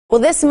Well,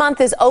 this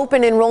month is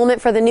open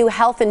enrollment for the new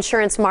health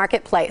insurance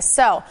marketplace.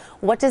 So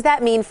what does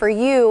that mean for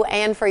you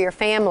and for your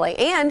family?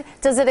 And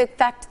does it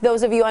affect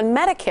those of you on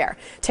Medicare?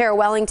 Terra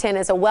Wellington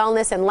is a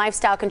wellness and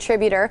lifestyle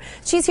contributor.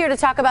 She's here to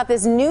talk about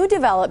this new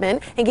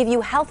development and give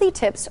you healthy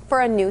tips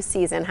for a new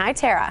season. Hi,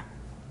 Terra.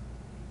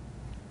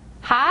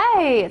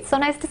 Hi, it's so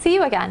nice to see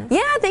you again.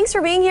 Yeah, thanks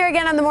for being here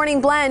again on the Morning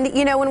Blend.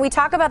 You know, when we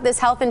talk about this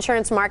health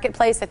insurance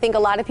marketplace, I think a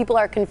lot of people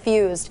are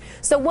confused.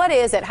 So what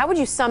is it? How would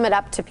you sum it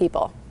up to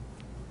people?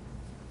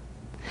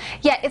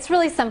 Yeah, it's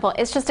really simple.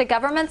 It's just a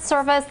government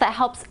service that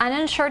helps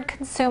uninsured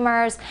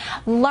consumers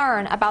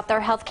learn about their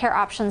healthcare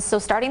options. So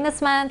starting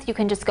this month, you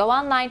can just go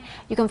online,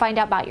 you can find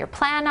out about your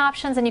plan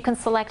options, and you can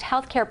select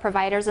healthcare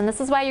providers. And this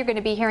is why you're going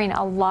to be hearing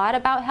a lot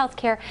about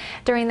healthcare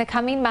during the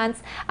coming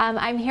months.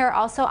 I'm here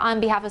also on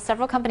behalf of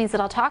several companies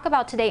that I'll talk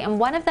about today, and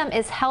one of them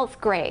is Health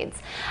Grades.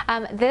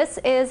 This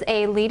is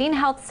a leading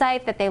health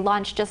site that they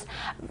launched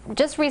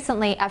just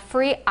recently, a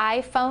free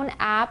iPhone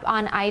app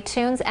on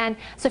iTunes. And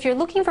so if you're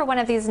looking for one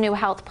of these new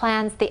health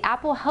plans, the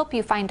app will help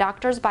you find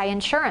doctors by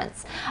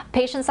insurance,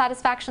 patient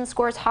satisfaction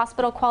scores,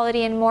 hospital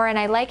quality, and more. And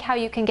I like how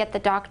you can get the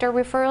doctor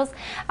referrals,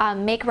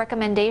 make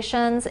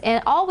recommendations,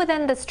 and all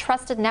within this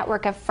trusted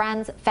network of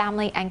friends,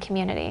 family, and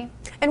community.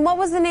 And what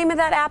was the name of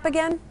that app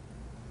again?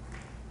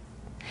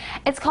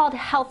 It's called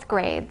Health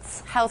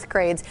Grades. Health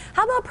Grades.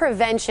 How about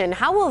prevention?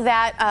 How will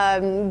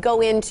that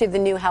go into the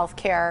new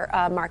healthcare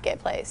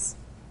marketplace?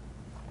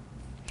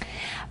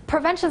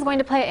 Prevention is going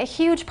to play a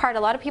huge part. A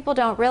lot of people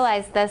don't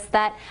realize this,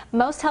 that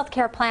most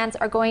healthcare plans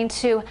are going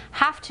to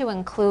have to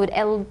include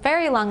a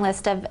very long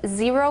list of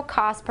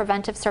zero-cost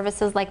preventive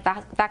services like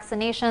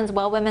vaccinations,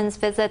 well women's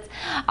visits,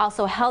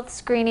 also health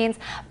screenings.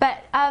 But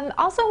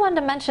also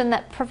wanted to mention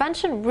that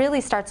prevention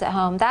really starts at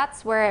home.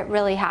 That's where it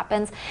really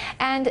happens.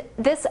 And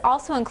this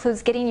also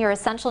includes getting your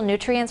essential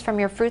nutrients from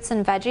your fruits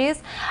and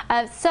veggies.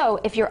 So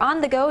if you're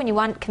on the go and you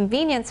want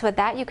convenience with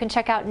that, you can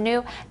check out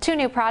two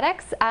new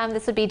products.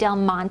 This would be Del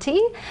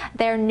Monte.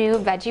 They're new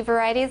veggie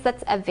varieties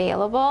that's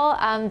available.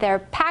 They're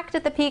packed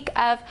at the peak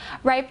of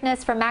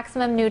ripeness for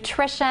maximum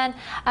nutrition.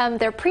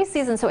 They're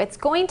pre-seasoned, so it's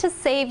going to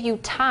save you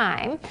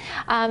time.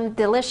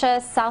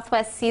 Delicious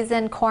Southwest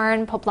seasoned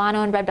corn,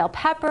 poblano, and red bell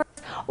peppers,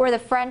 or the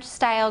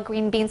French-style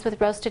green beans with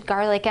roasted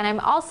garlic. And I'm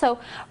also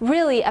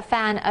really a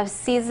fan of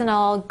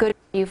seasonal good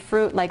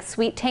fruit like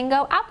sweet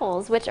tango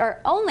apples, which are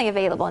only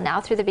available now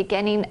through the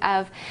beginning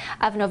of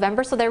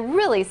November, so they're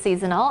really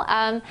seasonal.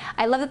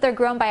 I love that they're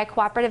grown by a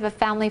cooperative of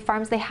family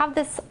farms. They have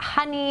this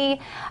honey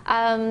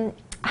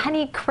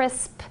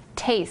crisp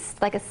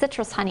taste, like a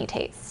citrus honey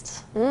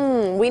taste.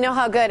 We know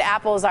how good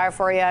apples are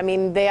for you. I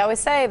mean, they always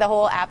say the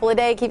whole apple a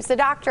day keeps the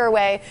doctor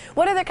away.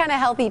 What other kind of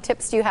healthy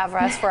tips do you have for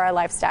us for our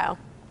lifestyle?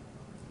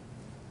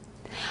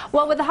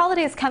 Well, with the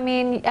holidays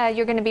coming,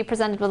 you're going to be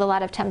presented with a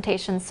lot of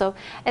temptations. So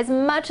as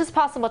much as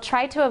possible,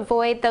 try to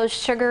avoid those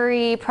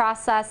sugary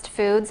processed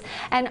foods,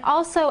 and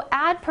also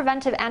add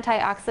preventive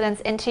antioxidants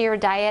into your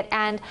diet.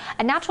 And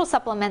a natural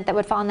supplement that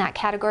would fall in that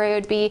category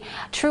would be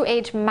True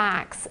Age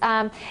Max.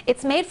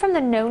 It's made from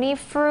the noni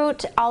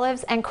fruit,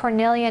 olives, and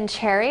cornelian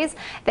cherries.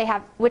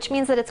 Which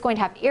means that it's going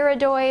to have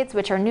iridoids,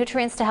 which are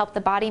nutrients to help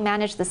the body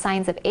manage the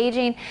signs of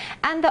aging,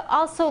 and they'll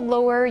also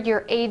lower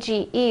your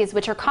AGEs,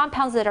 which are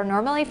compounds that are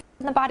normally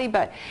in the body,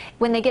 but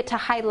when they get to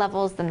high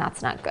levels, then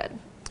that's not good.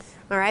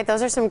 All right,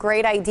 those are some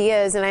great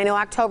ideas, and I know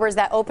October is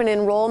that open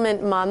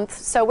enrollment month.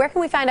 So where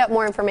can we find out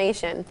more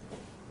information?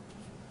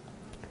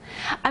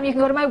 You can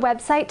go to my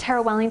website,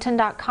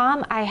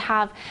 terrawellington.com. I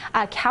have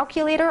a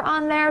calculator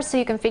on there, so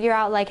you can figure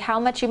out like how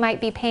much you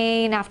might be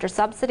paying after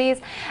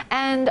subsidies.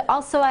 And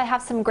also I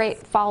have some great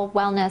fall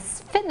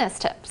wellness fitness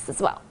tips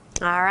as well.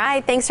 All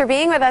right, thanks for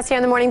being with us here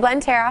in the Morning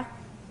Blend, Terra.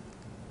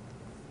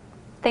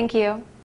 Thank you.